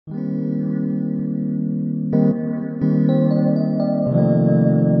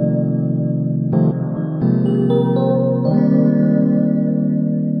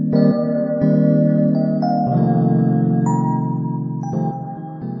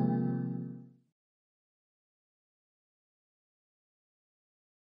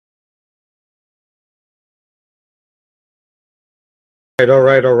All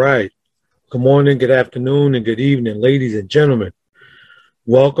right. Good morning, good afternoon, and good evening, ladies and gentlemen.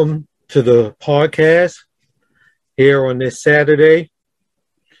 Welcome to the podcast here on this Saturday,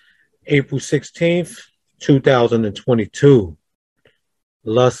 April 16th, 2022.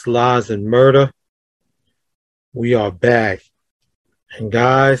 Lust, Lies, and Murder. We are back. And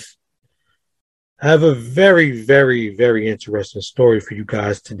guys, I have a very, very, very interesting story for you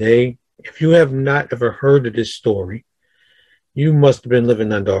guys today. If you have not ever heard of this story, you must have been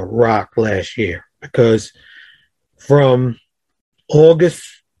living under a rock last year, because from August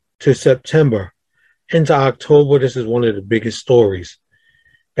to September into October, this is one of the biggest stories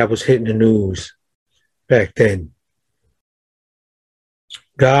that was hitting the news back then.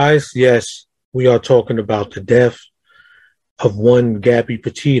 Guys, yes, we are talking about the death of one Gabby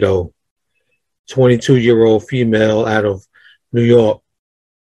Petito, 22-year-old female out of New York.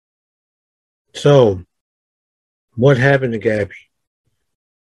 So, what happened to Gabby?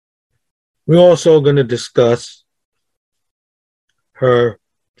 We're also going to discuss her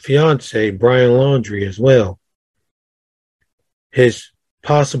fiance, Brian Laundrie, as well. His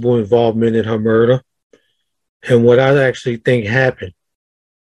possible involvement in her murder and what I actually think happened.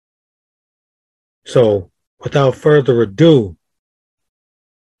 So, without further ado,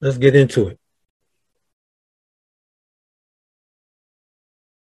 let's get into it.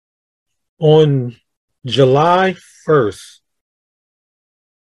 On July 1st,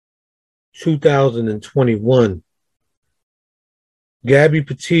 2021, Gabby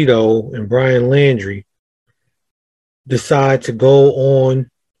Petito and Brian Laundrie decide to go on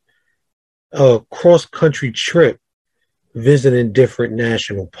a cross-country trip visiting different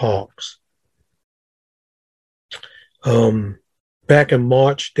national parks. Back in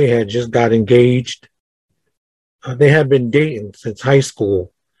March, they had just got engaged. They had been dating since high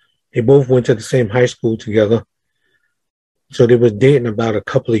school. They both went to the same high school together. So they was dating about a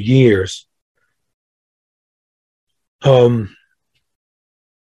couple of years. They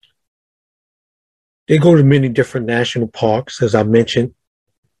go to many different national parks, as I mentioned.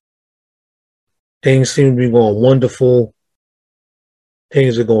 Things seem to be going wonderful.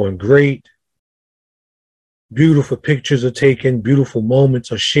 Things are going great. Beautiful pictures are taken. Beautiful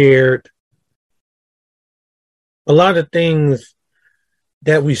moments are shared. A lot of things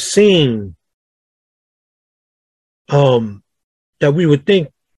that we've seen that we would think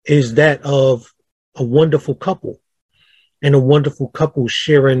is that of a wonderful couple, and a wonderful couple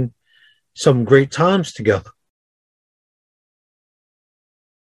sharing some great times together.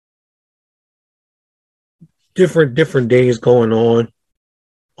 Different days going on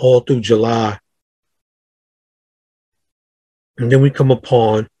all through July. And then we come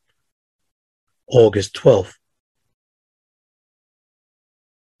upon August 12th.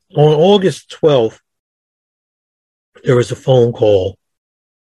 On August 12th, there was a phone call.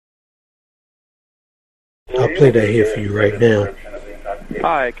 I'll play that here for you right now.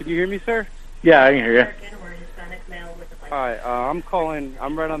 Hi, can you hear me, sir? Yeah, I can hear you. Hi, I'm calling.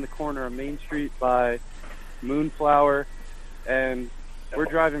 I'm right on the corner of Main Street by Moonflower, and we're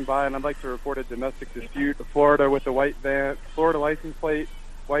driving by, and I'd like to report a domestic dispute. Florida with a white van, Florida license plate,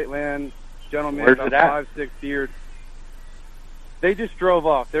 white van, gentleman, Where's about it at? 5'6" beard. They just drove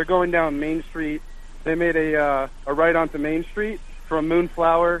off. They're going down Main Street. They made a right onto Main Street from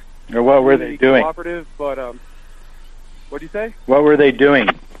Moonflower. Or what were they doing? Cooperative, but what do you say? What were they doing?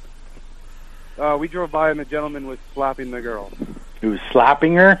 We drove by, and the gentleman was slapping the girl. He was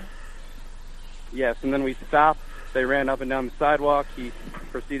slapping her? Yes, and then we stopped. They ran up and down the sidewalk. He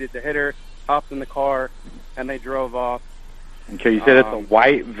proceeded to hit her, hopped in the car, and they drove off. Okay, you said it's a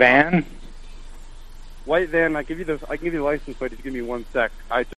white van? White van. I can give you the license plate if you give me 1 sec.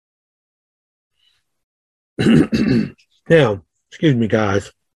 Now, excuse me,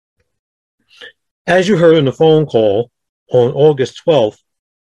 guys. As you heard in the phone call, on August 12th,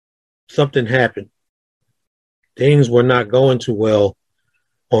 something happened. Things were not going too well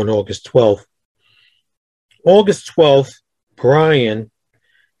on August 12th. August 12th, Brian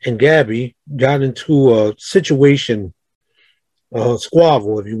and Gabby got into a situation,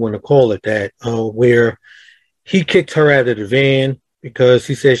 squabble, if you want to call it that, where he kicked her out of the van because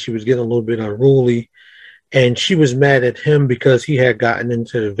he said she was getting a little bit unruly, and she was mad at him because he had gotten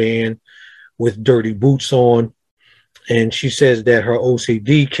into the van with dirty boots on, and she says that her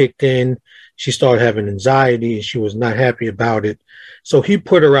OCD kicked in. She started having anxiety, and she was not happy about it. So he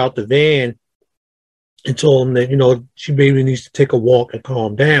put her out the van and told him that, she maybe needs to take a walk and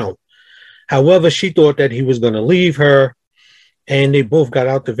calm down. However, she thought that he was going to leave her, and they both got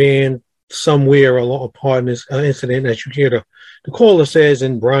out the van somewhere apart in this incident. As you hear the caller says,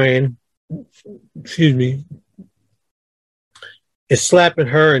 and Brian, is slapping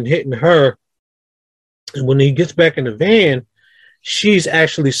her and hitting her. And when he gets back in the van, she's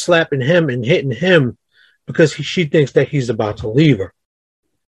actually slapping him and hitting him because she thinks that he's about to leave her.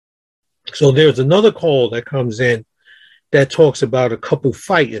 So there's another call that comes in that talks about a couple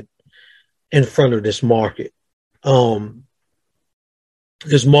fighting in front of this market.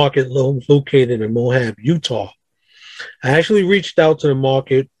 This market located in Moab, Utah. I actually reached out to the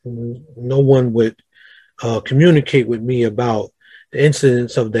market. No one would communicate with me about the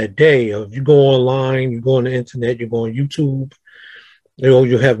incidents of that day. If you go online, you go on the internet, you go on YouTube,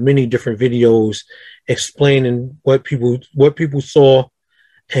 you have many different videos explaining what people saw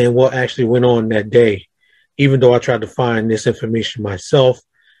and what actually went on that day. Even though I tried to find this information myself,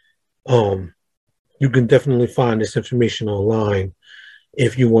 you can definitely find this information online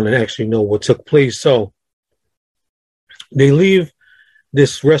if you want to actually know what took place. So they leave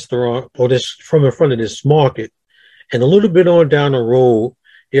this restaurant or this from in front of this market, and a little bit on down the road,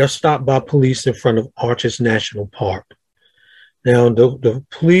 they are stopped by police in front of Arches National Park. Now, the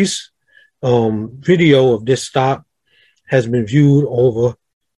police video of this stop has been viewed over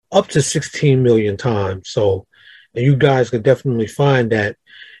up to 16 million times. So you guys can definitely find that.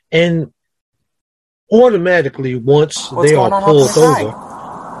 And automatically, once they are pulled over,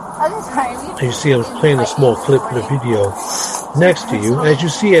 you see I'm playing a small clip of the video next to you. As you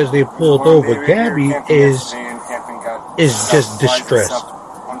see, as they're pulled over, Gabby is just distressed.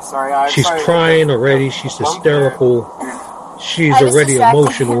 She's crying already. She's hysterical. She's already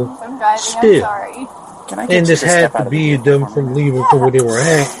emotional still. And this had to be them from leaving from where they were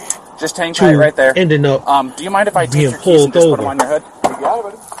at. Just hang tight right there. Ending up do you mind if I take being your keys and pulled just over. put them on your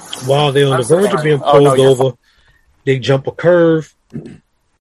hood? While they're on the verge of being pulled over, they jump a curve, and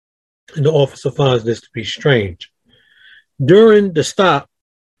the officer finds this to be strange. During the stop,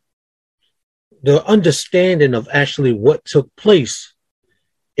 the understanding of actually what took place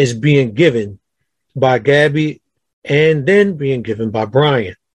is being given by Gabby and then being given by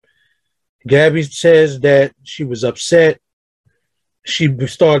Brian. Gabby says that she was upset. She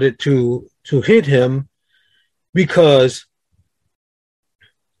started to hit him because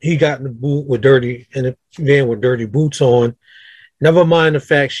he got in the van with dirty boots on. Never mind the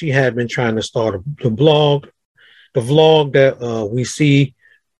fact she had been trying to start the vlog that we see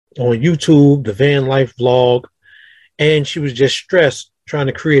on YouTube, the van life vlog, and she was just stressed trying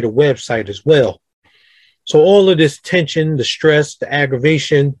to create a website as well. So all of this tension, the stress, the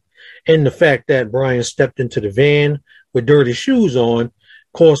aggravation, and the fact that Brian stepped into the van with dirty shoes on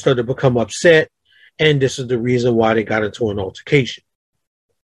caused her to become upset, and this is the reason why they got into an altercation.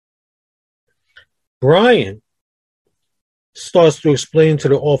 Brian starts to explain to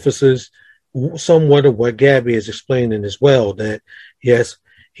the officers somewhat of what Gabby is explaining as well, that yes,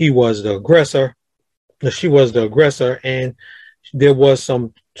 he was the aggressor, she was the aggressor, and there was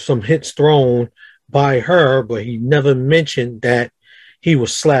some hits thrown by her, but he never mentioned that he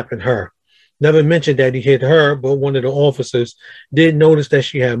was slapping her. Never mentioned that he hit her, but one of the officers did notice that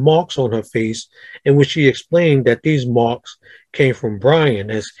she had marks on her face, in which she explained that these marks came from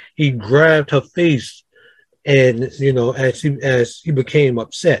Brian as he grabbed her face, and as he became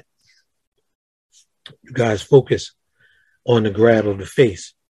upset. You guys focus on the grab of the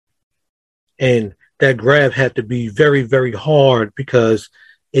face, and that grab had to be very, very hard because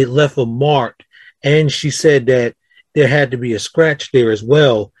it left a mark. And she said that there had to be a scratch there as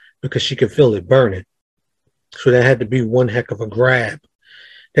well because she could feel it burning. So that had to be one heck of a grab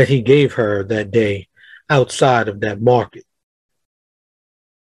that he gave her that day outside of that market.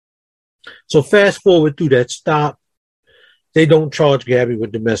 So fast forward through that stop, they don't charge Gabby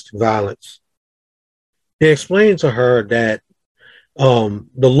with domestic violence. They explain to her that the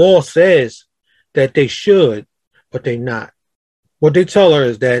law says that they should, but they're not. What they tell her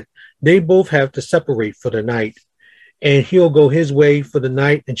is that they both have to separate for the night, and he'll go his way for the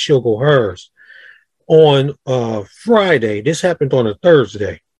night and she'll go hers. On Friday, this happened on a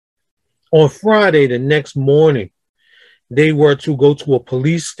Thursday. On Friday, the next morning, they were to go to a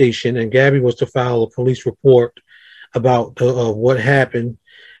police station, and Gabby was to file a police report about what happened,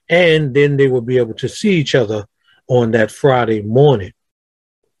 and then they would be able to see each other on that Friday morning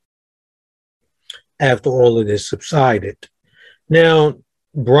after all of this subsided. Now,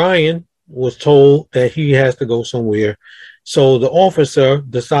 Brian was told that he has to go somewhere, so the officer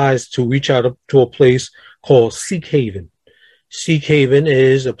decides to reach out to a place called Seek Haven. Seek Haven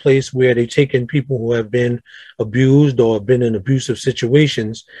is a place where they take in people who have been abused or been in abusive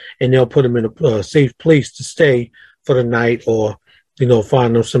situations, and they'll put them in a safe place to stay for the night, or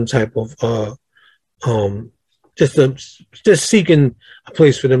find them some type of just seeking a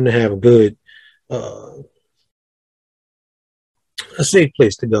place for them to have a good a safe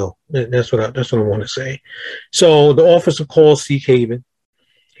place to go. That's what I want to say. So the officer calls Seek Haven.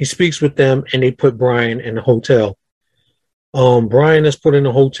 He speaks with them, and they put Brian in the hotel. Brian is put in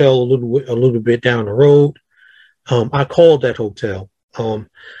a hotel a little bit down the road. I called that hotel. I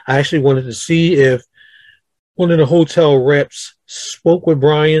actually wanted to see if one of the hotel reps spoke with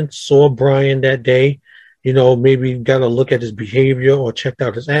Brian, saw Brian that day, maybe got a look at his behavior or checked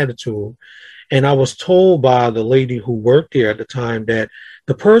out his attitude. And I was told by the lady who worked there at the time that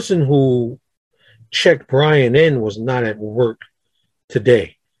the person who checked Brian in was not at work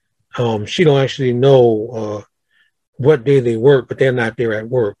today. She don't actually know what day they work, but they're not there at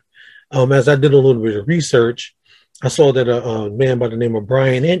work. As I did a little bit of research, I saw that a man by the name of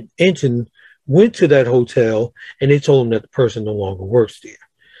Brian Enton went to that hotel, and they told him that the person no longer works there.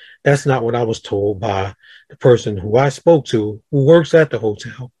 That's not what I was told by the person who I spoke to, who works at the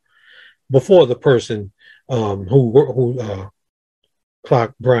hotel, before the person who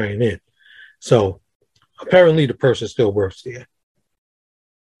clocked Brian in. So apparently the person still works there.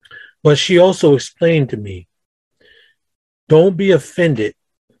 But she also explained to me, don't be offended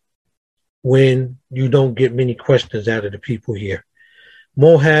when you don't get many questions out of the people here.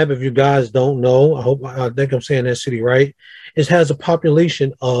 Moab, if you guys don't know, I think I'm saying that city right, it has a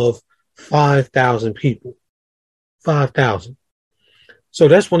population of 5,000 people. 5,000. So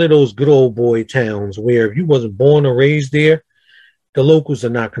that's one of those good old boy towns where if you wasn't born or raised there, the locals are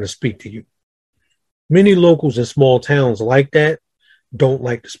not going to speak to you. Many locals in small towns like that don't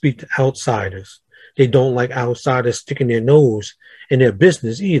like to speak to outsiders. They don't like outsiders sticking their nose in their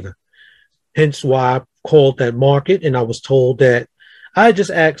business either. Hence why I called that market, and I was told that I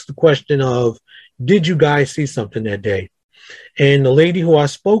just asked the question of, did you guys see something that day? And the lady who I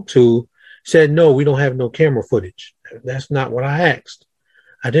spoke to said, no, we don't have no camera footage. That's not what I asked.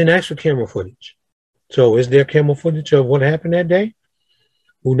 I didn't ask for camera footage. So is there camera footage of what happened that day?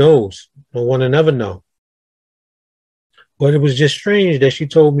 Who knows? No one will never know. But it was just strange that she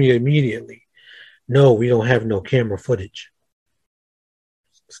told me immediately, no, we don't have no camera footage.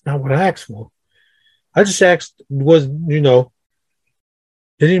 It's not what I asked for. I just asked, did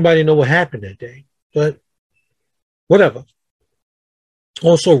anybody know what happened that day? But whatever.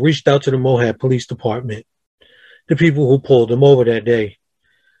 Also reached out to the Moab Police Department, the people who pulled him over that day.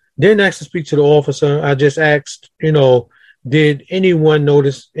 Didn't ask to speak to the officer. I just asked, did anyone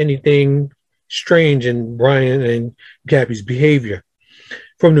notice anything strange in Brian and Gabby's behavior?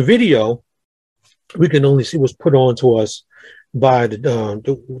 From the video, we can only see what's put on to us by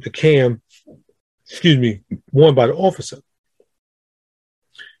the cam, worn by the officer.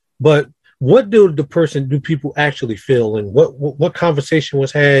 But what do people actually feel, and what conversation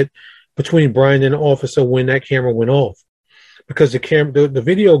was had between Brian and the officer when that camera went off? Because the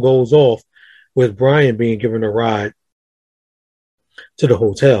video goes off with Brian being given a ride to the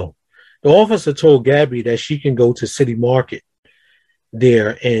hotel. The officer told Gabby that she can go to City Market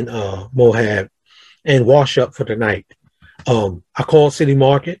there in Moab and wash up for the night. I called City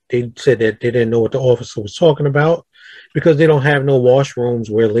Market. They said that they didn't know what the officer was talking about because they don't have no washrooms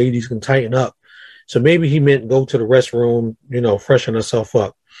where ladies can tighten up. So maybe he meant go to the restroom, freshen herself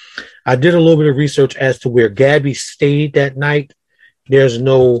up. I did a little bit of research as to where Gabby stayed that night. There's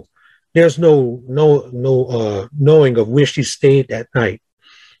no knowing of where she stayed that night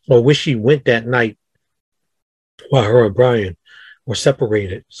or where she went that night while her and Brian were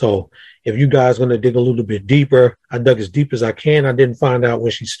separated. So if you guys are going to dig a little bit deeper, I dug as deep as I can. I didn't find out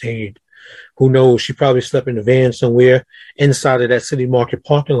where she stayed. Who knows? She probably slept in the van somewhere inside of that City Market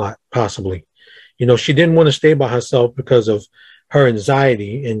parking lot, possibly. She didn't want to stay by herself because of her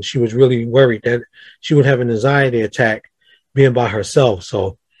anxiety, and she was really worried that she would have an anxiety attack being by herself.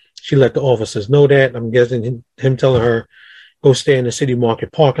 So she let the officers know that. I'm guessing him telling her, go stay in the City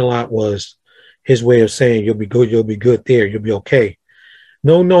Market parking lot was his way of saying, you'll be good there, you'll be okay.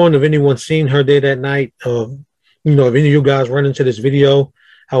 No knowing if anyone's seen her there that night. If any of you guys run into this video,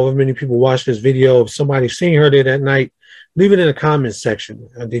 however many people watch this video, if somebody's seen her there that night, leave it in the comments section.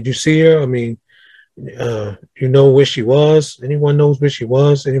 Did you see her? I mean, where she was? Anyone knows where she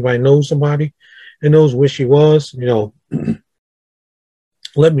was? Anybody knows somebody that knows where she was?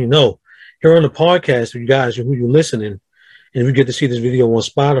 Let me know. Here on the podcast, you guys, who you're listening, and if you get to see this video on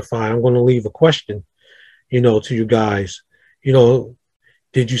Spotify, I'm going to leave a question, to you guys.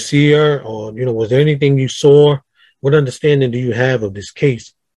 Did you see her? Or, was there anything you saw? What understanding do you have of this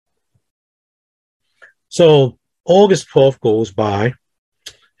case? So August 12th goes by,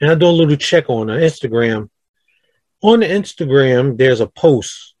 and I do a little check on her Instagram. On the Instagram, there's a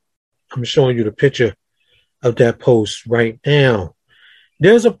post. I'm showing you the picture of that post right now.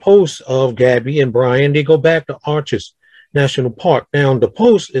 There's a post of Gabby and Brian. They go back to Arches National Park. Now, the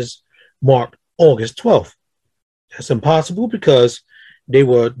post is marked August 12th. That's impossible because they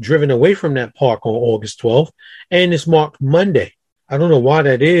were driven away from that park on August 12th, and it's marked Monday. I don't know why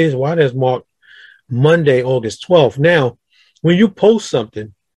that is, why that's marked Monday, August 12th. Now, when you post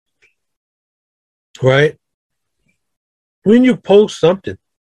something, right? When you post something,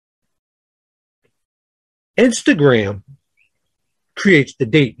 Instagram creates the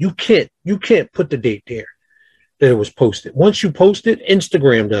date. You can't put the date there that it was posted. Once you post it,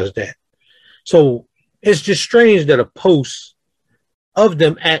 Instagram does that. So it's just strange that a post of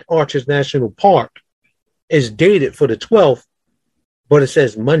them at Arches National Park is dated for the 12th, but it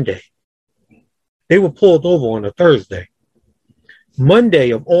says Monday. They were pulled over on a Thursday.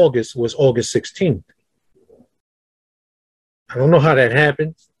 Monday of August was August 16th. I don't know how that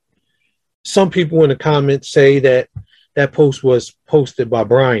happened. Some people in the comments say that that post was posted by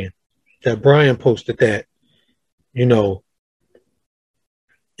Brian, that Brian posted that, you know,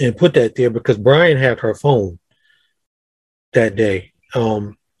 and put that there because Brian had her phone that day.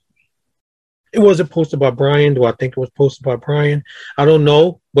 It wasn't posted by Brian. Do I think it was posted by Brian? I don't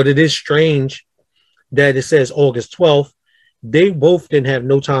know, but it is strange that it says August 12th. They both didn't have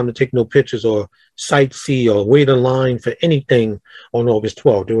no time to take no pictures or sightsee or wait in line for anything on August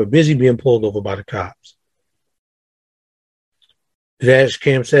 12th. They were busy being pulled over by the cops. The dash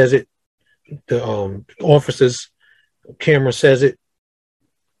cam says it. The officer's camera says it.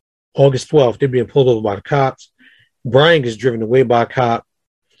 August 12th, they're being pulled over by the cops. Brian gets driven away by a cop,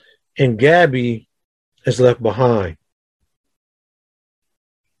 and Gabby is left behind.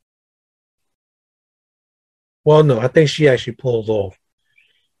 Well, no, I think she actually pulled off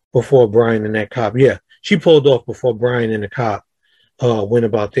before Brian and that cop. Yeah, she pulled off before Brian and the cop went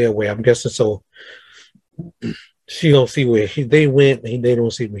about their way. I'm guessing so. She don't see where they went. They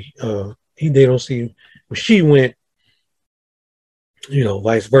don't see me. They don't see where she went. You know,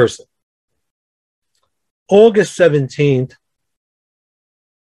 vice versa. August 17th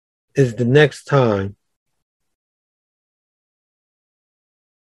is the next time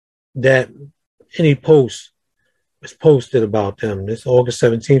that any post is posted about them. This August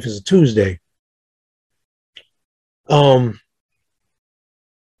 17th is a Tuesday.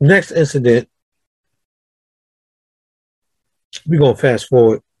 Next incident, we're going to fast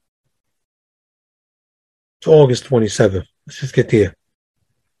forward to August 27th. Let's just get there.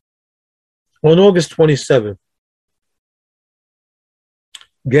 On August 27th,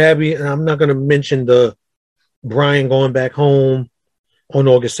 Gabby, and I'm not going to mention the Brian going back home on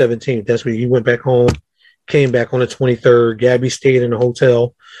August 17th. That's when he went back home, came back on the 23rd. Gabby stayed in the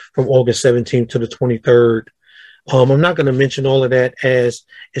hotel from August 17th to the 23rd. I'm not going to mention all of that as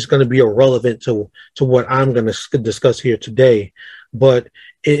it's going to be irrelevant to what I'm going to discuss here today. But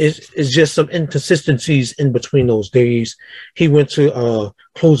it's just some inconsistencies in between those days. He went to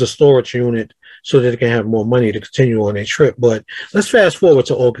close a storage unit so that they can have more money to continue on their trip. But let's fast forward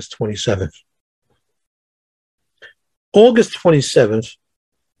to August 27th. August 27th,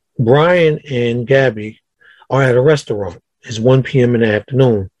 Brian and Gabby are at a restaurant. It's 1 p.m. in the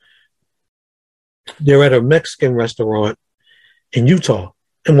afternoon. They're at a Mexican restaurant in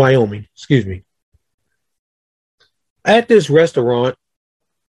Wyoming, excuse me. At this restaurant,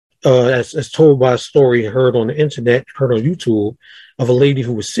 as told by a story heard on the internet, heard on YouTube, of a lady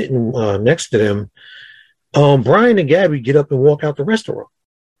who was sitting next to them, Brian and Gabby get up and walk out the restaurant.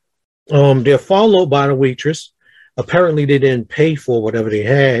 They're followed by the waitress. Apparently, they didn't pay for whatever they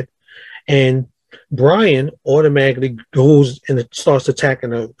had. And Brian automatically goes and starts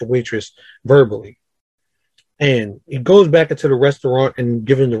attacking the waitress verbally. And he goes back into the restaurant and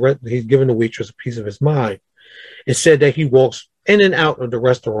he's giving the waitress a piece of his mind. It said that he walks in and out of the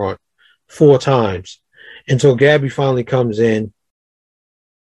restaurant 4 times until Gabby finally comes in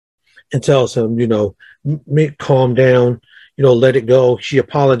and tells him, calm down, let it go. She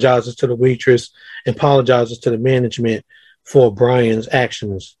apologizes to the waitress and apologizes to the management for Brian's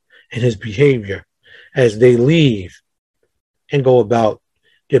actions and his behavior as they leave and go about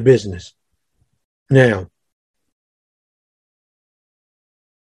their business. Now,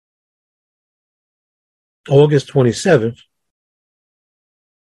 August 27th,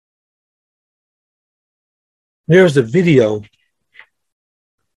 there's a video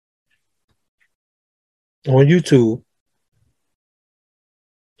on YouTube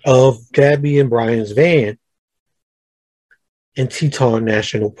of Gabby and Brian's van in Teton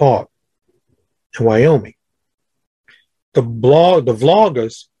National Park in Wyoming. The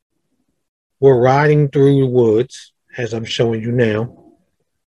vloggers were riding through the woods, as I'm showing you now,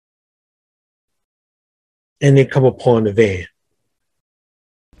 and they come upon the van.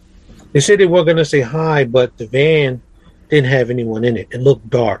 They said they were going to say hi, but the van didn't have anyone in it. It looked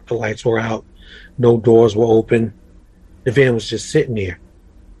dark. The lights were out. No doors were open. The van was just sitting there.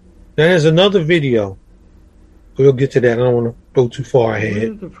 Now, there's another video. We'll get to that. I don't want to go too far ahead. Where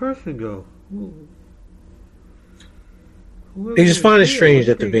did the person go? They just find it strange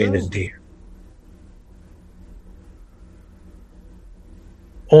that the van is there.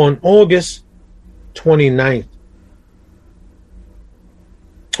 On August 29th,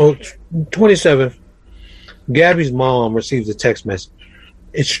 27th, Gabby's mom receives a text message.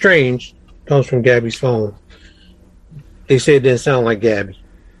 It's strange. It comes from Gabby's phone. They say it didn't sound like Gabby.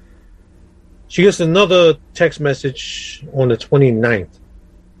 She gets another text message on the 29th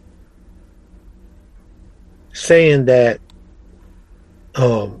saying that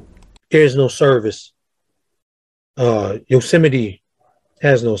there's no service. Yosemite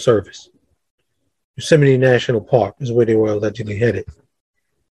has no service. Yosemite National Park is where they were allegedly headed.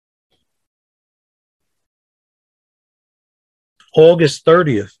 August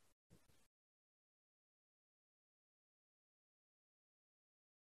 30th,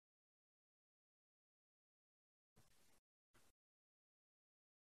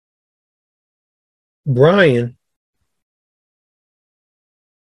 Brian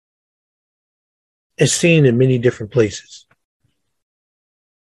is seen in many different places.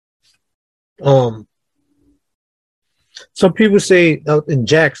 Some people say out in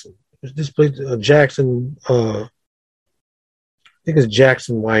Jackson, this place, Jackson, I think it's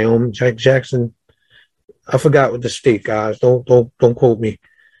Jackson, Wyoming. Jackson, I forgot what the state, guys. Don't quote me.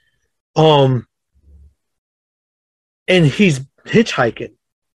 And he's hitchhiking.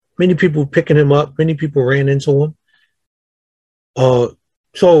 Many people picking him up. Many people ran into him.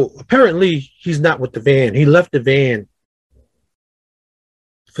 So apparently he's not with the van. He left the van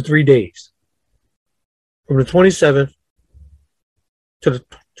for 3 days, from the 27th to the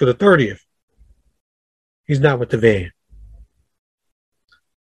 30th. He's not with the van.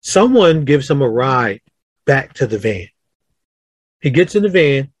 Someone gives him a ride back to the van. He gets in the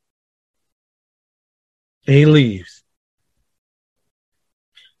van and he leaves.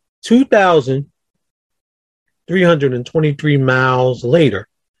 2,323 miles later,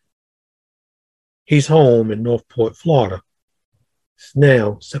 he's home in Northport, Florida. It's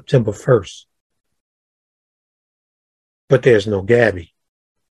now September 1st. But there's no Gabby.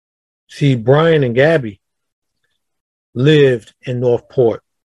 See, Brian and Gabby lived in Northport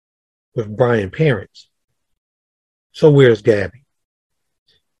with Brian's parents. So where's Gabby?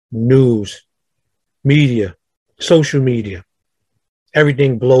 News, media, social media,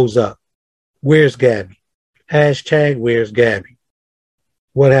 everything blows up. Where's Gabby? Hashtag where's Gabby?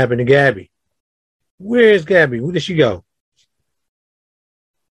 What happened to Gabby? Where's Gabby? Where did she go?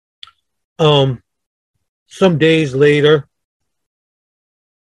 Some days later,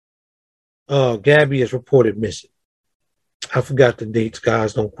 Gabby is reported missing. I forgot the dates,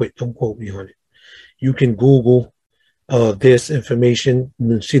 guys. Don't quote me on it. You can Google this information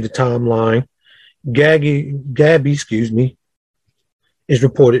and see the timeline. Gabby, is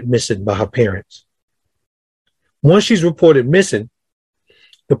reported missing by her parents. Once she's reported missing,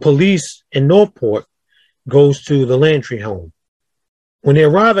 the police in Northport goes to the Landry home. When they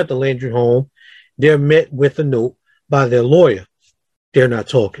arrive at the Landry home, they're met with a note by their lawyer. They're not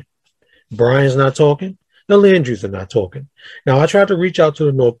talking. Brian's not talking. The Landrys are not talking. Now, I tried to reach out to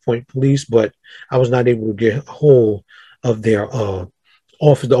the North Point police, but I was not able to get a hold of their the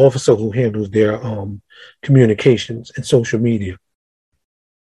officer who handles their communications and social media.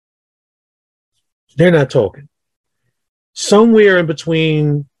 They're not talking. Somewhere in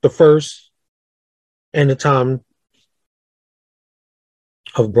between the first and the time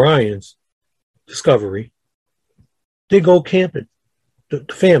of Brian's discovery, they go camping, the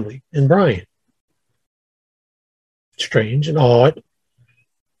family and Brian. Strange and odd.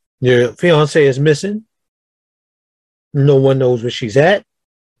 Your fiance is missing. No one knows where she's at.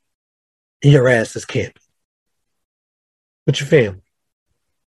 And your ass is camping with your family.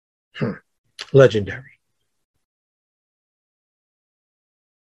 Legendary.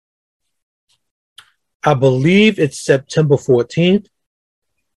 I believe it's September 14th.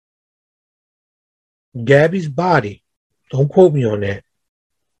 Gabby's body, don't quote me on that,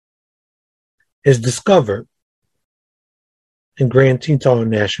 is discovered in Grand Teton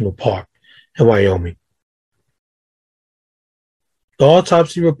National Park in Wyoming. The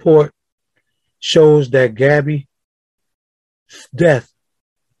autopsy report shows that Gabby's death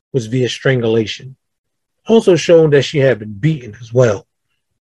was via strangulation. Also showing that she had been beaten as well.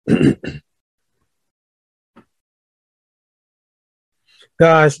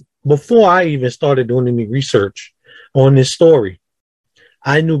 Guys, before I even started doing any research on this story,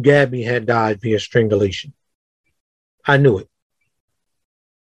 I knew Gabby had died via strangulation. I knew it.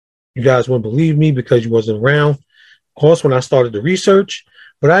 You guys wouldn't believe me because you wasn't around. Of course, when I started the research,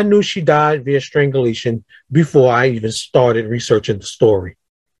 but I knew she died via strangulation before I even started researching the story.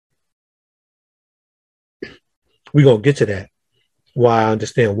 We're going to get to that. Why I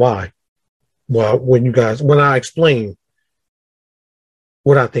understand why. Well, when I explain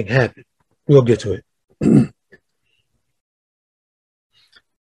what I think happened, we'll get to it.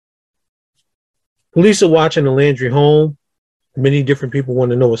 Police are watching the Landry home. Many different people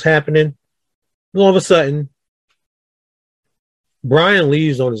want to know what's happening. And all of a sudden, Brian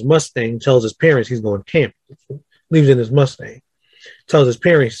leaves on his Mustang, tells his parents he's going camping. Leaves in his Mustang. Tells his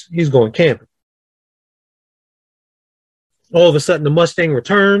parents he's going camping. All of a sudden, the Mustang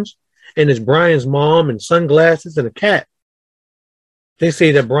returns, and it's Brian's mom and sunglasses and a cat. They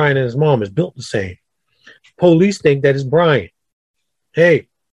say that Brian and his mom is built the same. Police think that it's Brian. Hey,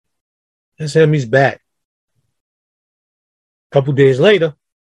 that's him. He's back. A couple days later,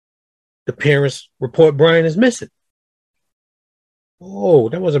 the parents report Brian is missing. Oh,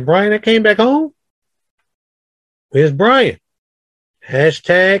 that wasn't Brian that came back home? Where's Brian?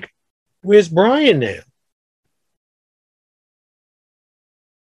 Hashtag, where's Brian now?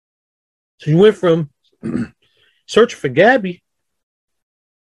 So you went from search for Gabby,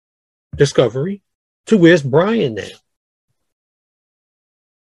 discovery, to where's Brian now?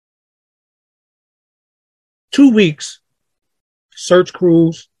 2 weeks, search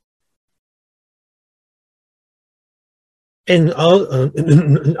crews, and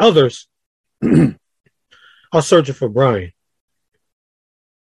others are searching for Brian.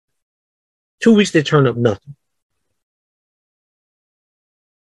 2 weeks, they turn up nothing.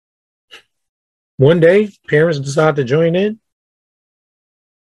 One day, parents decide to join in.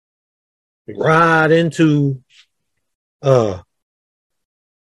 Ride into the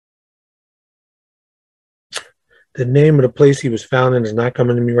name of the place he was found in is not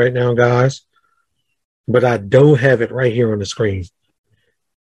coming to me right now, guys. But I don't have it right here on the screen.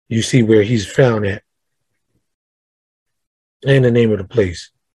 You see where he's found at. And the name of the place.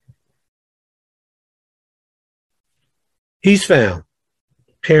 He's found.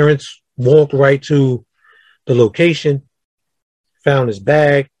 Parents walked right to the location, found his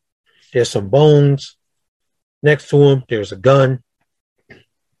bag. There's some bones. Next to him, there's a gun.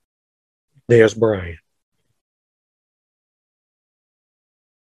 There's Brian.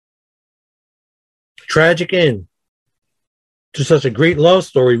 Tragic end to such a great love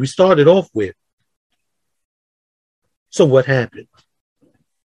story we started off with. So what happened?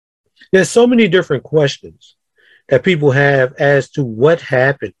 There's so many different questions that people have as to what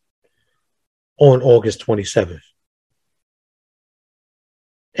happened on August 27th.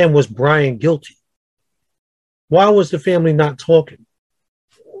 And was Brian guilty? Why was the family not talking?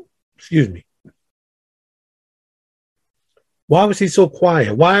 Excuse me. Why was he so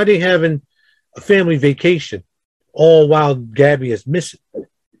quiet? Why are they having a family vacation all while Gabby is missing?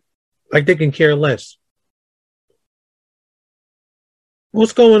 Like they can care less.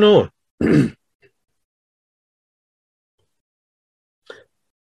 What's going on?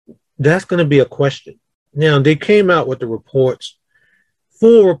 That's going to be a question. Now, they came out with the reports,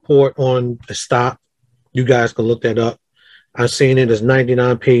 full report on the stop. You guys can look that up. I've seen it as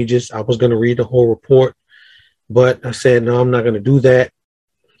 99 pages. I was going to read the whole report, but I said, no, I'm not going to do that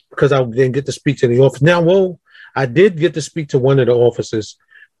because I didn't get to speak to the office. Now, well, I did get to speak to one of the officers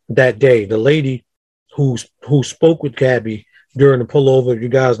that day, the lady who spoke with Gabby during the pullover. If you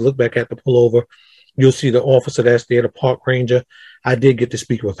guys look back at the pullover, you'll see the officer that's there, the park ranger. I did get to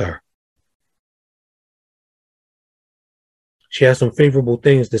speak with her. She has some favorable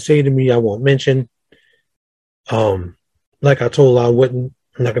things to say to me. I won't mention. Like I told her I wouldn't.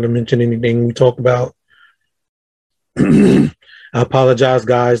 I'm not going to mention anything we talked about. I apologize,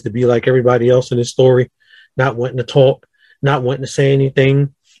 guys, to be like everybody else in this story, not wanting to talk, not wanting to say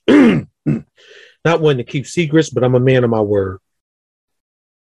anything, not wanting to keep secrets, but I'm a man of my word.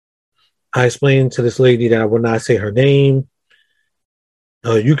 I explained to this lady that I would not say her name.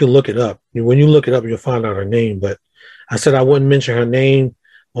 You can look it up. When you look it up, you'll find out her name, but I said I wouldn't mention her name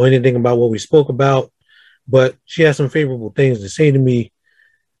or anything about what we spoke about, but she has some favorable things to say to me.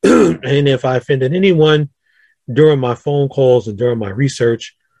 And if I offended anyone during my phone calls and during my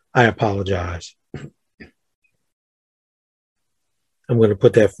research, I apologize. I'm going to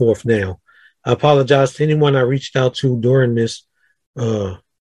put that forth now. I apologize to anyone I reached out to during this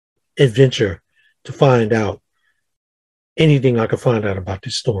adventure to find out anything I could find out about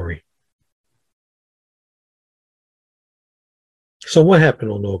this story. So what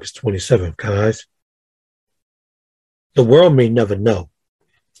happened on August 27th, guys? The world may never know.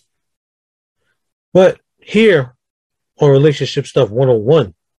 But here on Relationship Stuff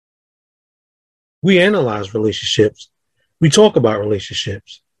 101. We analyze relationships. We talk about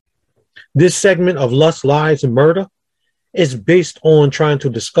relationships. This segment of Lust, Lies, and Murder is based on trying to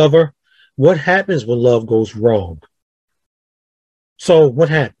discover what happens when love goes wrong. So what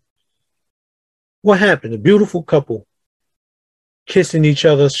happened? What happened? A beautiful couple kissing each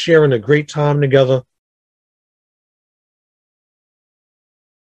other, sharing a great time together.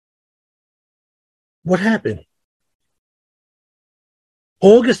 What happened?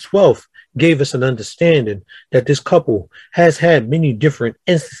 August 12th gave us an understanding that this couple has had many different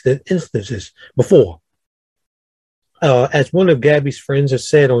instances before. As one of Gabby's friends has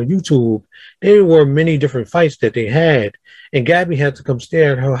said on YouTube, there were many different fights that they had, and Gabby had to come stay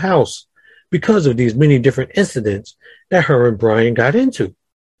at her house because of these many different incidents that her and Brian got into.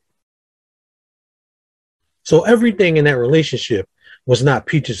 So everything in that relationship was not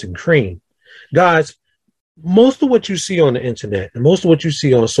peaches and cream. Guys, most of what you see on the internet and most of what you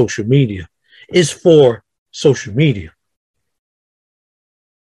see on social media is for social media.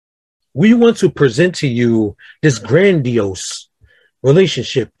 We want to present to you this grandiose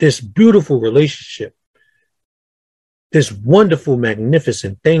relationship, this beautiful relationship, this wonderful,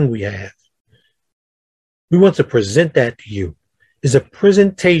 magnificent thing we have. We want to present that to you. It's a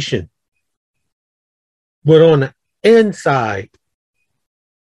presentation. But on the inside,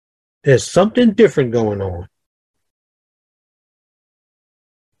 there's something different going on.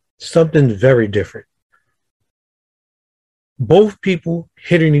 Something very different. Both people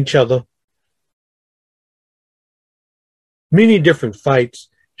hitting each other. Many different fights.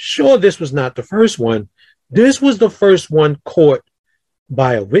 Sure, this was not the first one. This was the first one caught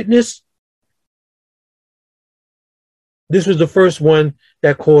by a witness. This was the first one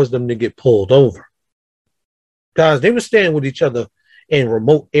that caused them to get pulled over. Guys, they were staying with each other in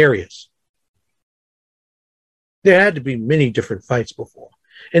remote areas. There had to be many different fights before.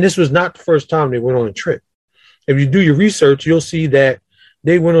 And this was not the first time they went on a trip. If you do your research, you'll see that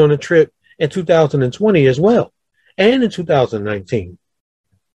they went on a trip in 2020 as well, and in 2019.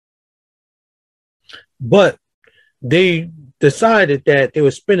 But they decided that they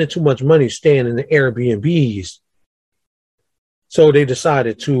were spending too much money staying in the Airbnbs. So they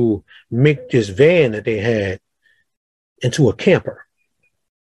decided to make this van that they had into a camper.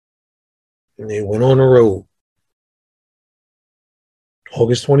 And they went on the road.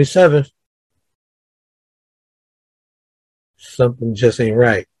 August 27th. Something just ain't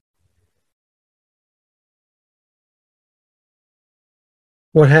right.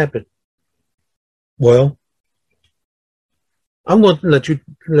 What happened? Well, I'm going to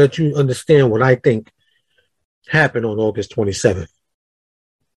let you understand what I think happened on August 27th.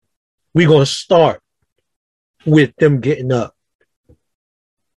 We're going to start with them getting up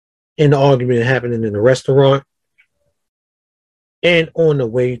and the argument happening in the restaurant and on the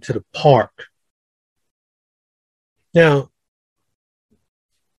way to the park. Now,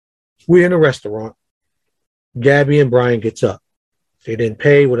 we're in a restaurant. Gabby and Brian gets up. They didn't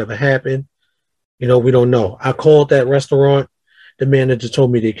pay, whatever happened. We don't know. I called that restaurant. The manager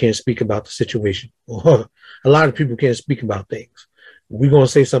told me they can't speak about the situation. A lot of people can't speak about things. We're going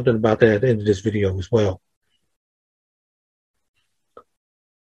to say something about that at the end of this video as well.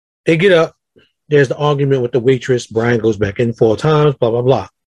 They get up. There's the argument with the waitress. Brian goes back in 4 times, blah, blah, blah.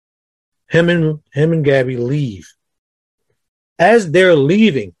 Him and Gabby leave. As they're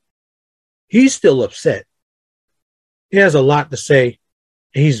leaving, he's still upset. He has a lot to say.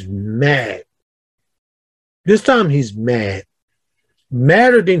 He's mad. This time he's mad.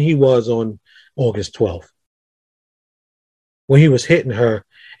 Madder than he was on August 12th. When he was hitting her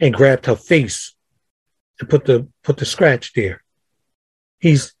and grabbed her face and put the scratch there.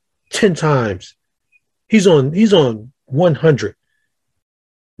 He's 10 times. He's on 100.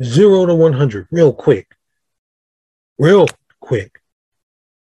 0 to 100 real quick. Real quick.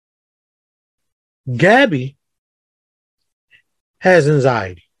 Gabby has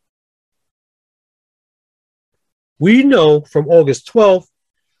anxiety. We know from August 12th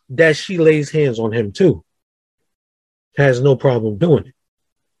that she lays hands on him too. Has no problem doing it.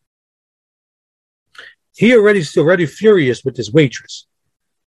 He's already furious with this waitress.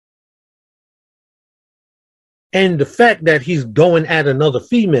 And the fact that he's going at another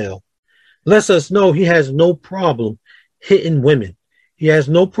female lets us know he has no problem hitting women. He has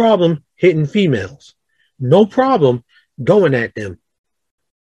no problem hitting females. No problem going at them.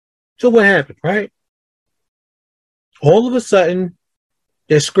 So what happened, right? All of a sudden,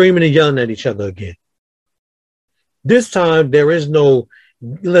 they're screaming and yelling at each other again. This time, there is no,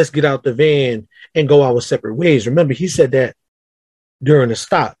 let's get out the van and go our separate ways. Remember, he said that during the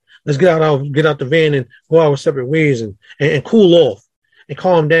stop. Let's get out the van and go our separate ways and cool off and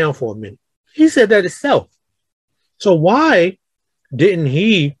calm down for a minute. He said that himself. So why didn't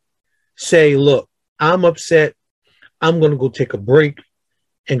he say, look, I'm upset. I'm going to go take a break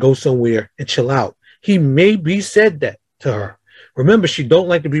and go somewhere and chill out. He maybe said that to her. Remember, she don't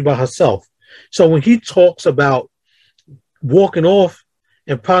like to be by herself. So when he talks about walking off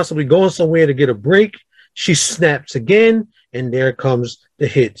and possibly going somewhere to get a break, she snaps again, and there comes the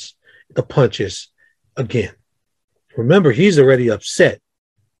hits, the punches again. Remember, he's already upset.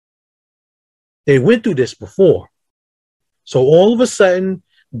 They went through this before. So all of a sudden,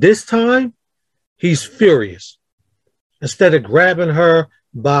 this time, he's furious. Instead of grabbing her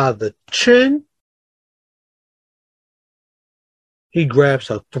by the chin, he grabs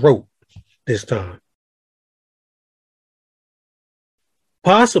her throat this time.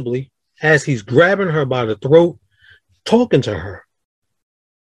 Possibly, as he's grabbing her by the throat, talking to her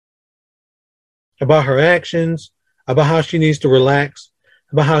about her actions, about how she needs to relax,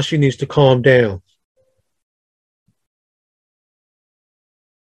 about how she needs to calm down.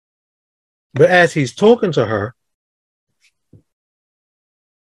 But as he's talking to her,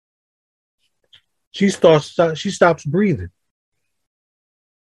 she stops breathing.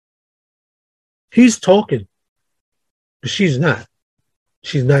 He's talking, but she's not.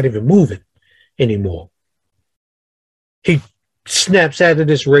 She's not even moving anymore. He snaps out of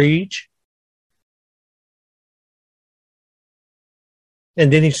this rage.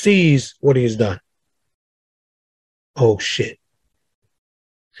 And then he sees what he's done. Oh, shit.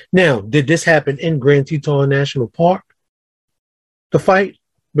 Now, did this happen in Grand Teton National Park? The fight?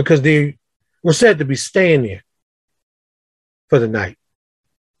 Because they were said to be staying there for the night.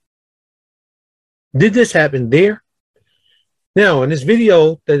 Did this happen there? Now, in this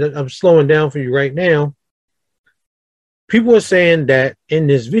video that I'm slowing down for you right now, people are saying that in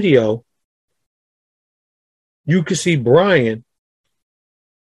this video, you can see Brian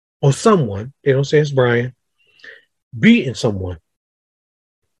or someone, they don't say it's Brian, beating someone.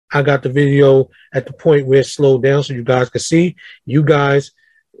 I got the video at the point where it slowed down so you guys can see. You guys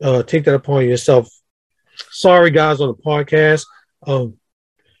take that upon yourself. Sorry, guys, on the podcast.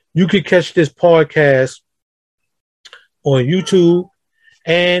 You can catch this podcast on YouTube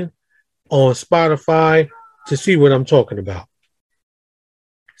and on Spotify to see what I'm talking about.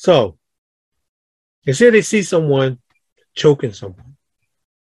 So, they say they see someone choking someone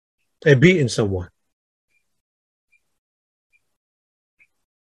and beating someone.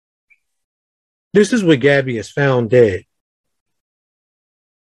 This is where Gabby is found dead.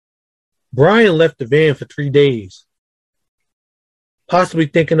 Brian left the van for 3 days, possibly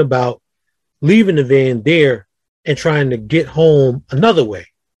thinking about leaving the van there and trying to get home another way.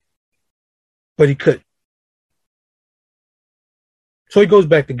 But he couldn't. So he goes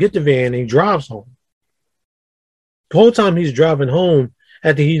back to get the van and he drives home. The whole time he's driving home,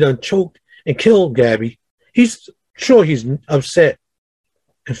 after he done choked and killed Gabby, he's sure he's upset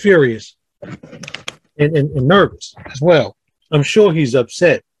and furious and nervous as well. I'm sure he's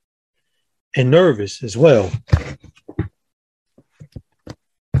upset and nervous as well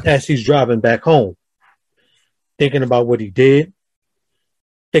as he's driving back home, thinking about what he did,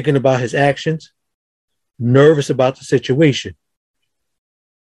 thinking about his actions, nervous about the situation.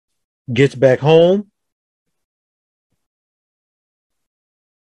 Gets back home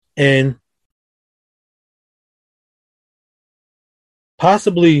and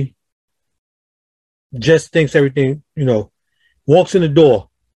possibly just thinks everything, walks in the door.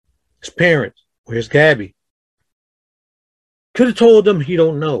 His parents, where's Gabby? Could have told them he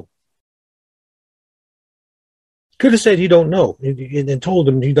don't know. Could have said he don't know and told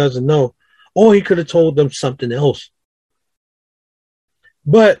them he doesn't know. Or he could have told them something else.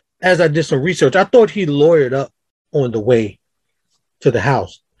 But as I did some research, I thought he lawyered up on the way to the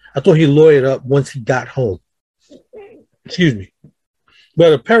house. I thought he lawyered up once he got home. Excuse me.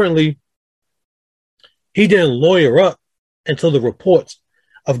 But apparently, he didn't lawyer up until the reports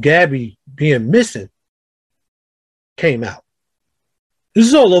of Gabby being missing came out. This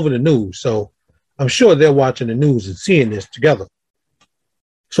is all over the news, so I'm sure they're watching the news and seeing this together.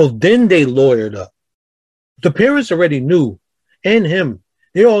 So then they lawyered up. The parents already knew, and him,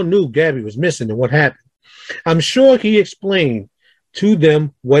 they all knew Gabby was missing and what happened. I'm sure he explained to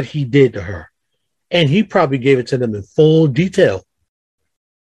them what he did to her, and he probably gave it to them in full detail.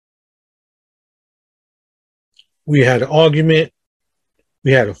 We had an argument.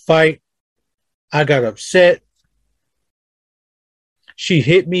 We had a fight. I got upset. She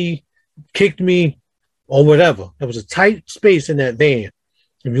hit me, kicked me, or whatever. There was a tight space in that van.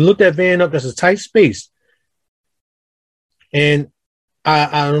 If you look that van up, that's a tight space. And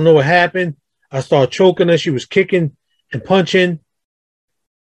I don't know what happened. I started choking her. She was kicking and punching.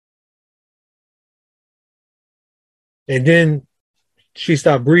 And then she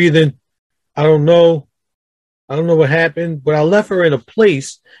stopped breathing. I don't know. I don't know what happened, but I left her in a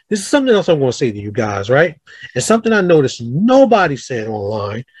place. This is something else I'm going to say to you guys, right? And something I noticed nobody said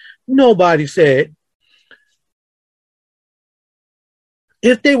online. Nobody said.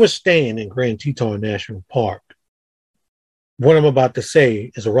 If they were staying in Grand Teton National Park, what I'm about to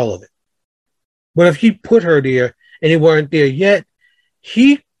say is irrelevant. But if he put her there and they weren't there yet,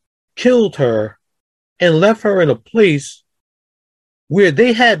 he killed her and left her in a place where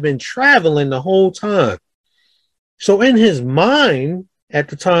they had been traveling the whole time. So in his mind at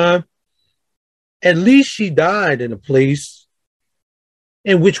the time, at least she died in a place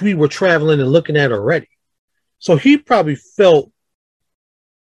in which we were traveling and looking at already. So he probably felt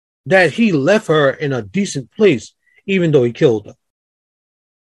that he left her in a decent place, even though he killed her.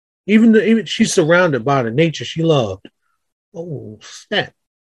 Even she's surrounded by the nature she loved. Oh, snap.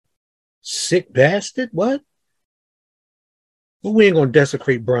 Sick bastard? What? But we ain't going to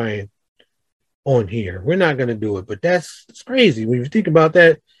desecrate Brian on here. We're not going to do it. But that's crazy. When you think about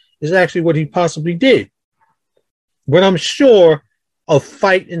that, is actually what he possibly did. But I'm sure a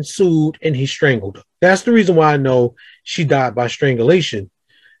fight ensued and he strangled her. That's the reason why I know she died by strangulation.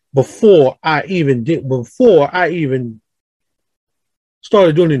 Before I even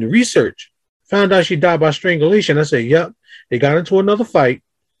started doing any research, found out she died by strangulation. I said, yep, they got into another fight.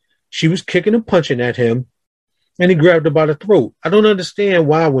 She was kicking and punching at him, and he grabbed her by the throat. I don't understand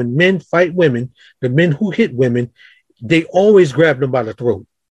why when men fight women, the men who hit women, they always grab them by the throat.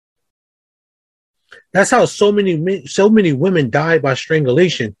 That's how so many women die by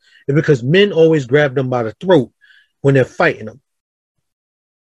strangulation, is because men always grab them by the throat when they're fighting them.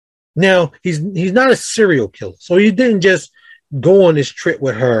 Now, he's not a serial killer, so he didn't just go on this trip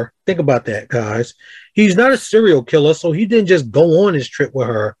with her. Think about that, guys. He's not a serial killer, so he didn't just go on his trip with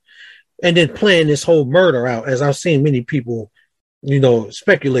her and then plan this whole murder out, as I've seen many people,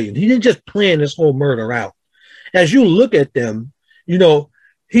 speculating. He didn't just plan this whole murder out. As you look at them,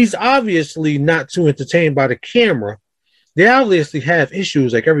 he's obviously not too entertained by the camera. They obviously have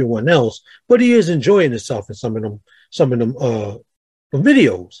issues like everyone else, but he is enjoying himself in some of them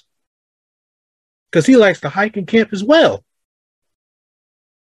videos. Because he likes to hike and camp as well.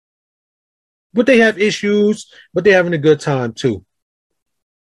 But they have issues, but they're having a good time too.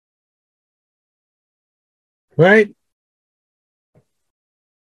 Right?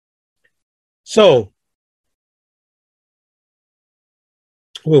 So,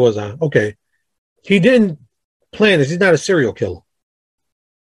 where was I? Okay. He didn't plan this. He's not a serial killer.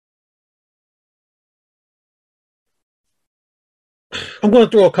 I'm going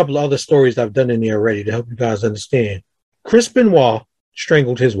to throw a couple of other stories I've done in there already to help you guys understand. Chris Benoit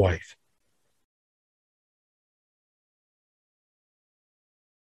strangled his wife.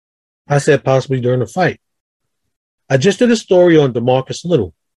 I said possibly during a fight. I just did a story on DeMarcus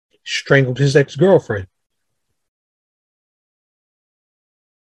Little. Strangled his ex-girlfriend.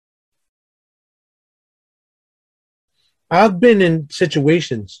 I've been in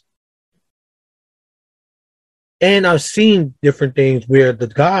situations and I've seen different things where the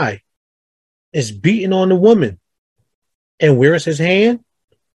guy is beating on the woman. And where is his hand?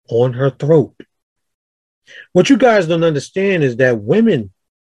 On her throat. What you guys don't understand is that women,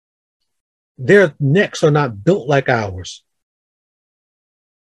 their necks are not built like ours.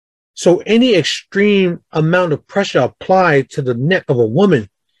 So any extreme amount of pressure applied to the neck of a woman,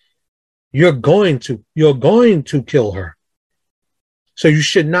 you're going to kill her. So you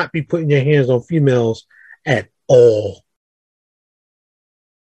should not be putting your hands on females at all.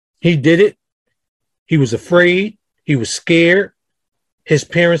 He did it. He was afraid. He was scared. His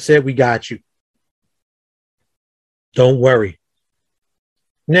parents said, we got you. Don't worry.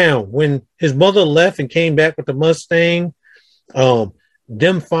 Now, when his mother left and came back with the Mustang,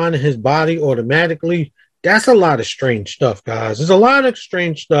 them finding his body automatically, that's a lot of strange stuff, guys. There's a lot of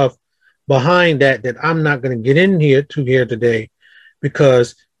strange stuff behind that I'm not going to get in here today,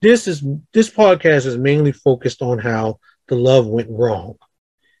 because this podcast is mainly focused on how the love went wrong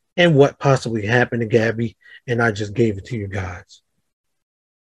and what possibly happened to Gabby, and I just gave it to you guys.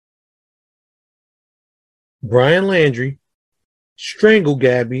 Brian Landry strangled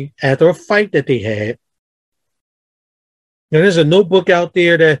Gabby after a fight that they had. Now, there's a notebook out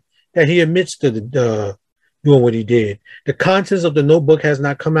there that he admits to doing what he did. The contents of the notebook has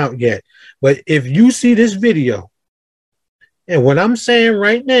not come out yet. But if you see this video, and what I'm saying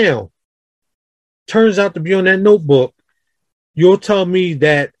right now turns out to be on that notebook, you'll tell me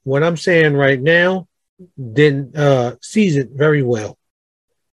that what I'm saying right now didn't season very well.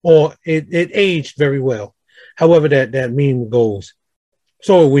 or it aged very well. However, that meme goes.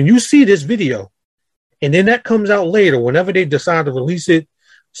 So when you see this video, and then that comes out later, whenever they decide to release it,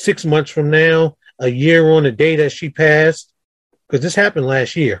 6 months from now, a year on the day that she passed, because this happened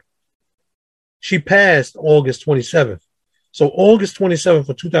last year. She passed August 27th. So August 27th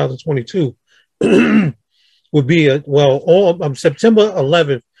of 2022 would be September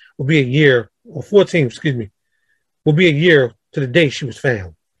 11th will be a year, or 14th, excuse me, will be a year to the day she was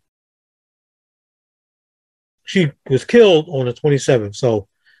found. She was killed on the 27th. So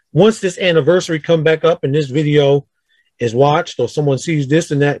once this anniversary come back up and this video is watched, or someone sees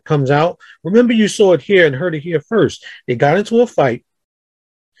this and that comes out, remember you saw it here and heard it here first. They got into a fight.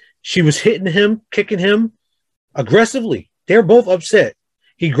 She was hitting him, kicking him aggressively. They're both upset.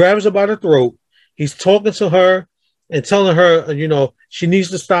 He grabs her by the throat. He's talking to her and telling her, she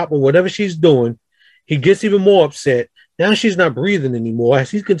needs to stop or whatever she's doing. He gets even more upset. Now she's not breathing anymore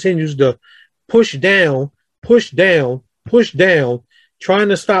as he continues to push down, trying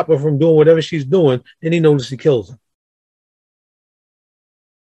to stop her from doing whatever she's doing. Then he notices he kills her.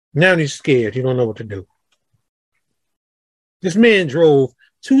 Now he's scared. He don't know what to do. This man drove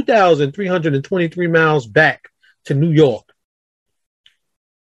 2,323 miles back to New York.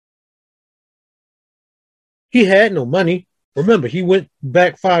 He had no money. Remember, he went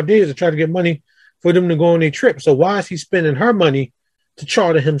back 5 days to try to get money for them to go on a trip. So why is he spending her money to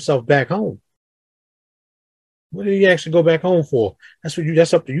charter himself back home? What did he actually go back home for?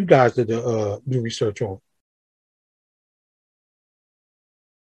 That's up to you guys to do research on.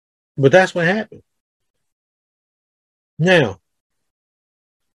 But that's what happened. Now,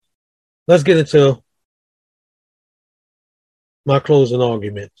 let's get into my closing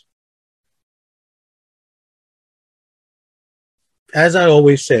arguments. As I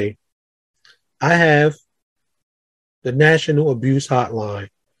always say, I have the National Abuse Hotline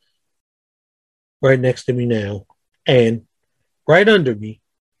right next to me now. And right under me,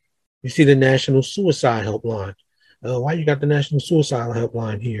 you see the National Suicide Helpline. Why you got the National Suicide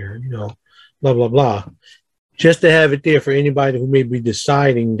Helpline here? Blah, blah, blah. Just to have it there for anybody who may be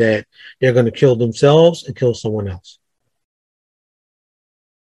deciding that they're going to kill themselves and kill someone else.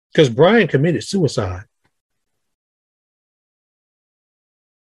 Because Brian committed suicide.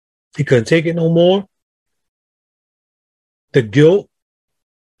 He couldn't take it no more. The guilt,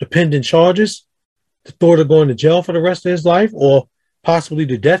 the pending charges, the thought of going to jail for the rest of his life, or possibly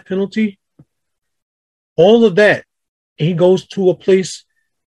the death penalty, all of that. He goes to a place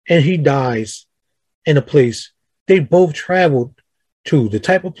and he dies in a place they both traveled to. The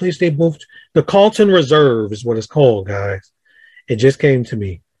type of place the Carlton Reserve is what it's called, guys. It just came to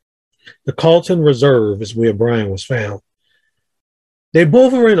me. The Carlton Reserve is where Brian was found. They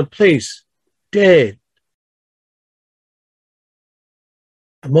both were in a place dead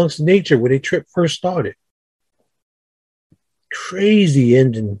amongst nature where their trip first started. Crazy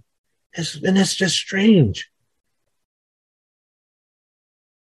ending. And that's just strange.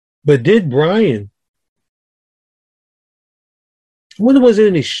 But did Brian, I wonder was there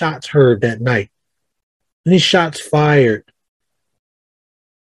any shots heard that night? Any shots fired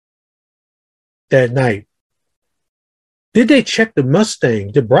that night? Did they check the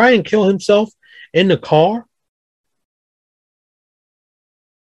Mustang? Did Brian kill himself in the car?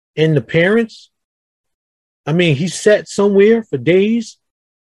 And the parents? I mean, he sat somewhere for days,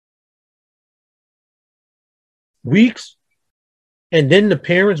 weeks, and then the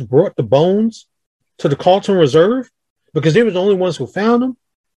parents brought the bones to the Carlton Reserve because they were the only ones who found them.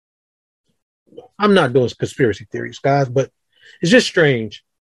 I'm not doing conspiracy theories, guys, but it's just strange.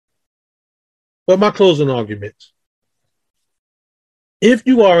 But my closing arguments. If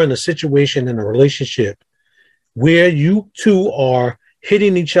you are in a situation, in a relationship, where you two are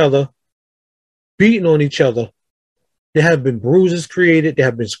hitting each other, beating on each other, there have been bruises created, there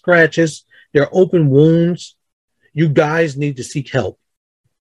have been scratches, there are open wounds, you guys need to seek help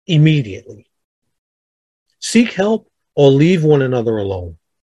immediately. Seek help or leave one another alone.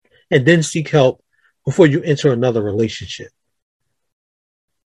 And then seek help before you enter another relationship.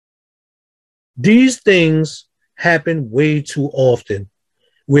 These things happen way too often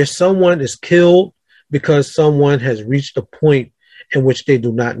where someone is killed because someone has reached a point in which they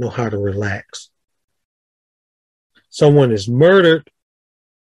do not know how to relax. Someone is murdered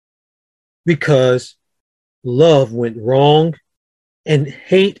because love went wrong and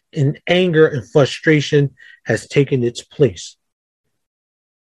hate and anger and frustration has taken its place.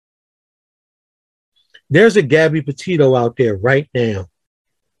 There's a Gabby Petito out there right now.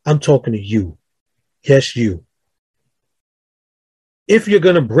 I'm talking to you. Yes, you. If you're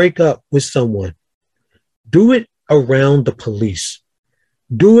going to break up with someone, do it around the police.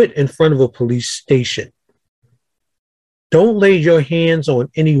 Do it in front of a police station. Don't lay your hands on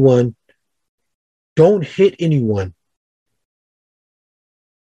anyone. Don't hit anyone.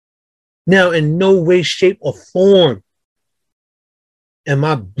 Now, in no way, shape, or form am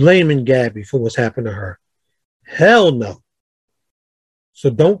I blaming Gabby for what's happened to her. Hell no. So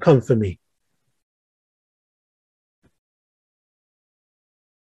don't come for me.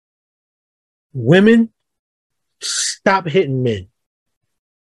 Women, stop hitting men.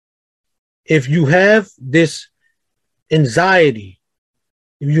 If you have this anxiety,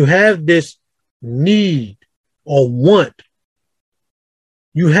 if you have this need or want,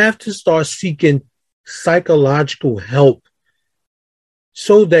 you have to start seeking psychological help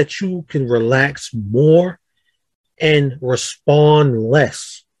so that you can relax more and respond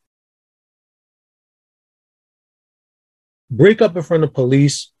less. Break up in front of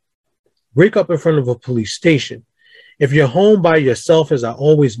police. Break up in front of a police station. If you're home by yourself, as I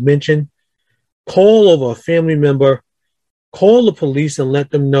always mention, call over a family member. Call the police and let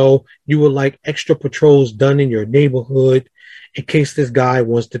them know you would like extra patrols done in your neighborhood in case this guy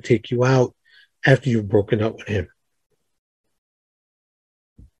wants to take you out after you've broken up with him.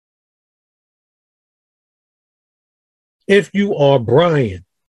 If you are Brian,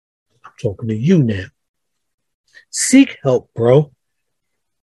 I'm talking to you now. Seek help, bro.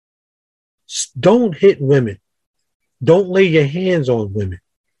 Don't hit women. Don't lay your hands on women.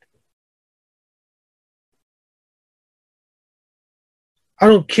 I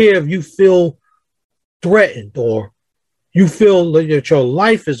don't care if you feel threatened or you feel that your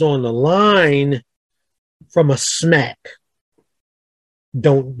life is on the line from a smack.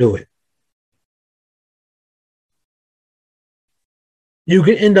 Don't do it. You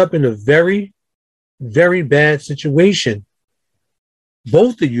can end up in a very, very bad situation.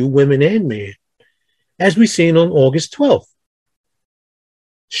 Both of you, women and men, as we seen on August 12th.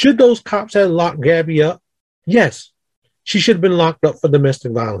 Should those cops have locked Gabby up? Yes. She should have been locked up for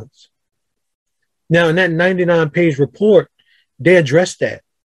domestic violence. Now, in that 99-page report, they addressed that.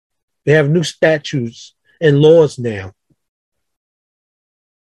 They have new statutes and laws now.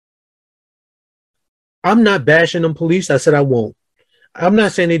 I'm not bashing them police. I said I won't. I'm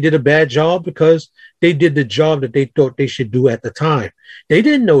not saying they did a bad job because they did the job that they thought they should do at the time. They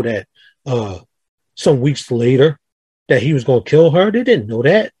didn't know that some weeks later that he was going to kill her. They didn't know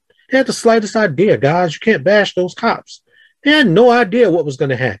that. They had the slightest idea, guys. You can't bash those cops. They had no idea what was going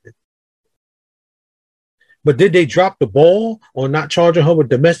to happen. But did they drop the ball on not charging her with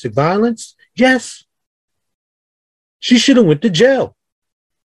domestic violence? Yes. She should have went to jail.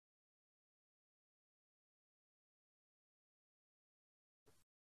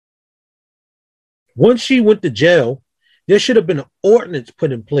 Once she went to jail, there should have been an ordinance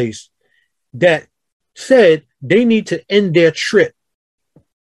put in place that said they need to end their trip.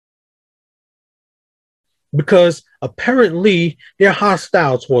 Because apparently they're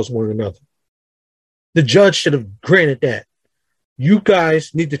hostile towards one another. The judge should have granted that. You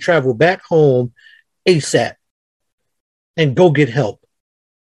guys need to travel back home ASAP and go get help.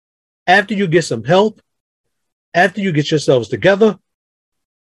 After you get some help, after you get yourselves together,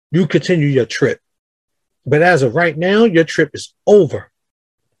 you continue your trip. But as of right now, your trip is over.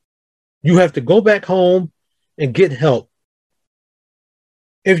 You have to go back home and get help.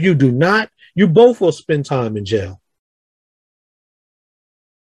 If you do not, you both will spend time in jail.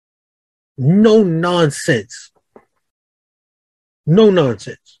 No nonsense. No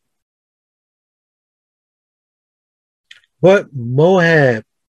nonsense. But Moab,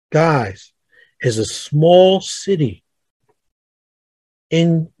 guys, is a small city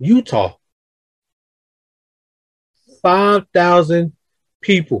in Utah. 5,000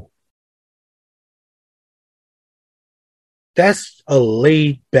 people. That's a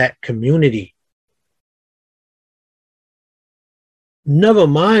laid-back community. Never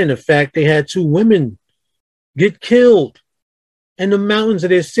mind the fact they had 2 women get killed in the mountains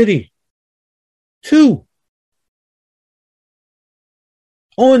of their city. 2.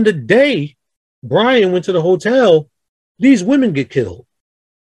 On the day Brian went to the hotel, these women get killed.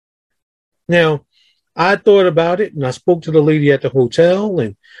 Now, I thought about it, and I spoke to the lady at the hotel,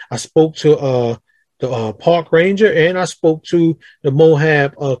 and I spoke to the park ranger, and I spoke to the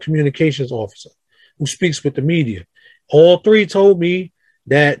Moab communications officer who speaks with the media. All 3 told me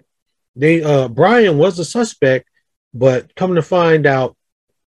that Brian was a suspect, but coming to find out,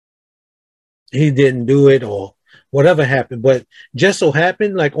 he didn't do it or whatever happened. But just so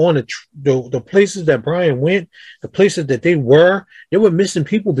happened, like on the places that Brian went, the places that they were missing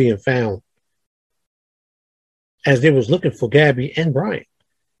people being found as they was looking for Gabby and Brian.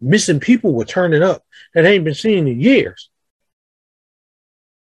 Missing people were turning up that ain't been seen in years.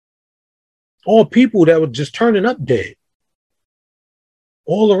 All people that were just turning up dead.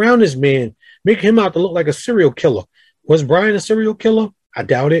 All around this man, making him out to look like a serial killer. Was Brian a serial killer? I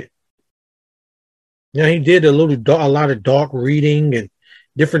doubt it. Now, he did a lot of dark reading and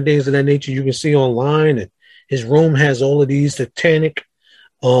different things of that nature you can see online. And his room has all of these satanic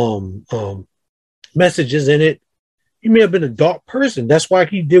messages in it. He may have been a dark person. That's why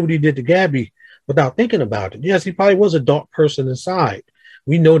he did what he did to Gabby without thinking about it. Yes, he probably was a dark person inside.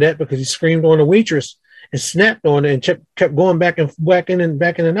 We know that because he screamed on a waitress and snapped on it and kept going back and backing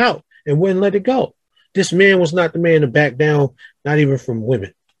and out and wouldn't let it go. This man was not the man to back down, not even from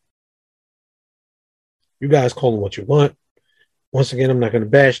women. You guys call him what you want. Once again, I'm not going to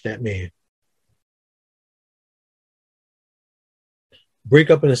bash that man. Break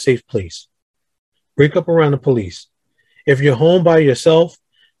up in a safe place. Break up around the police. If you're home by yourself,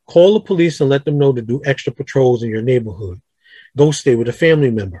 call the police and let them know to do extra patrols in your neighborhood. Go stay with a family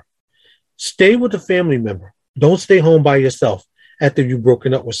member. Stay with a family member. Don't stay home by yourself after you've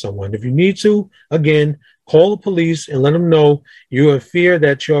broken up with someone. If you need to, again, call the police and let them know you're in fear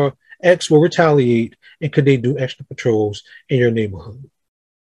that your ex will retaliate and could they do extra patrols in your neighborhood.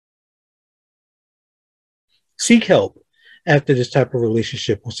 Seek help after this type of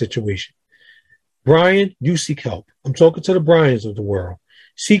relationship or situation. Brian, you seek help. I'm talking to the Brians of the world.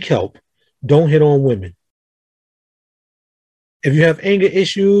 Seek help. Don't hit on women. If you have anger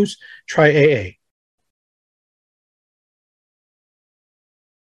issues, try AA.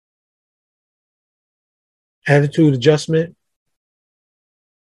 Attitude Adjustment.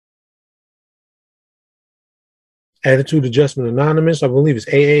 Attitude Adjustment Anonymous. I believe it's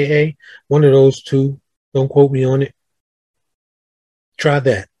AAA. One of those two. Don't quote me on it. Try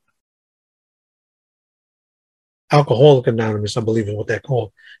that. Alcoholic Anonymous, I believe is what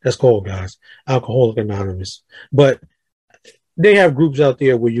that's called, guys. Alcoholic Anonymous. But they have groups out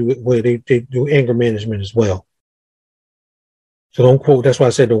there where they do anger management as well. So don't quote. That's why I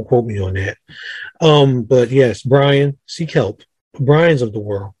said don't quote me on that. But yes, Brian, seek help. The Brians of the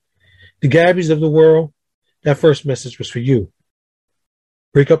world, the Gabbies of the world. That first message was for you.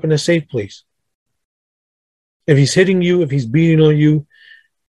 Break up in a safe place. If he's hitting you, if he's beating on you,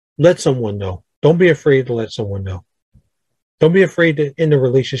 let someone know. Don't be afraid to let someone know. Don't be afraid to end the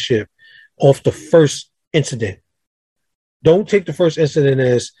relationship off the first incident. Don't take the first incident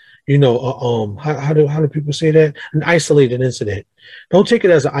as, how do people say that? An isolated incident. Don't take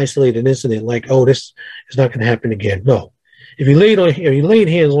it as an isolated incident like, oh, this is not going to happen again. No. If he laid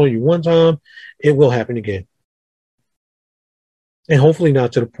hands on you one time, it will happen again. And hopefully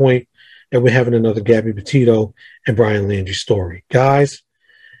not to the point that we're having another Gabby Petito and Brian Landry story. Guys,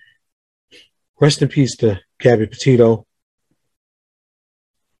 rest in peace to Gabby Petito.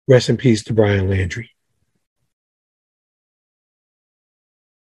 Rest in peace to Brian Landry.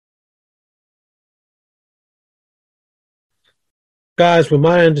 Guys, with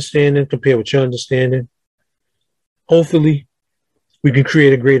my understanding compared with your understanding, hopefully we can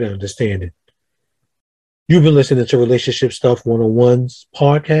create a greater understanding. You've been listening to Relationship Stuff 101's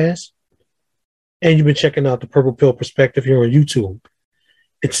podcast, and you've been checking out the Purple Pill Perspective here on YouTube.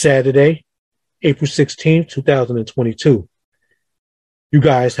 It's Saturday, April 16th, 2022. You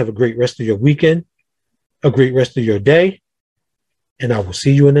guys have a great rest of your weekend, a great rest of your day, and I will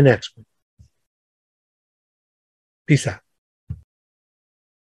see you in the next one. Peace out.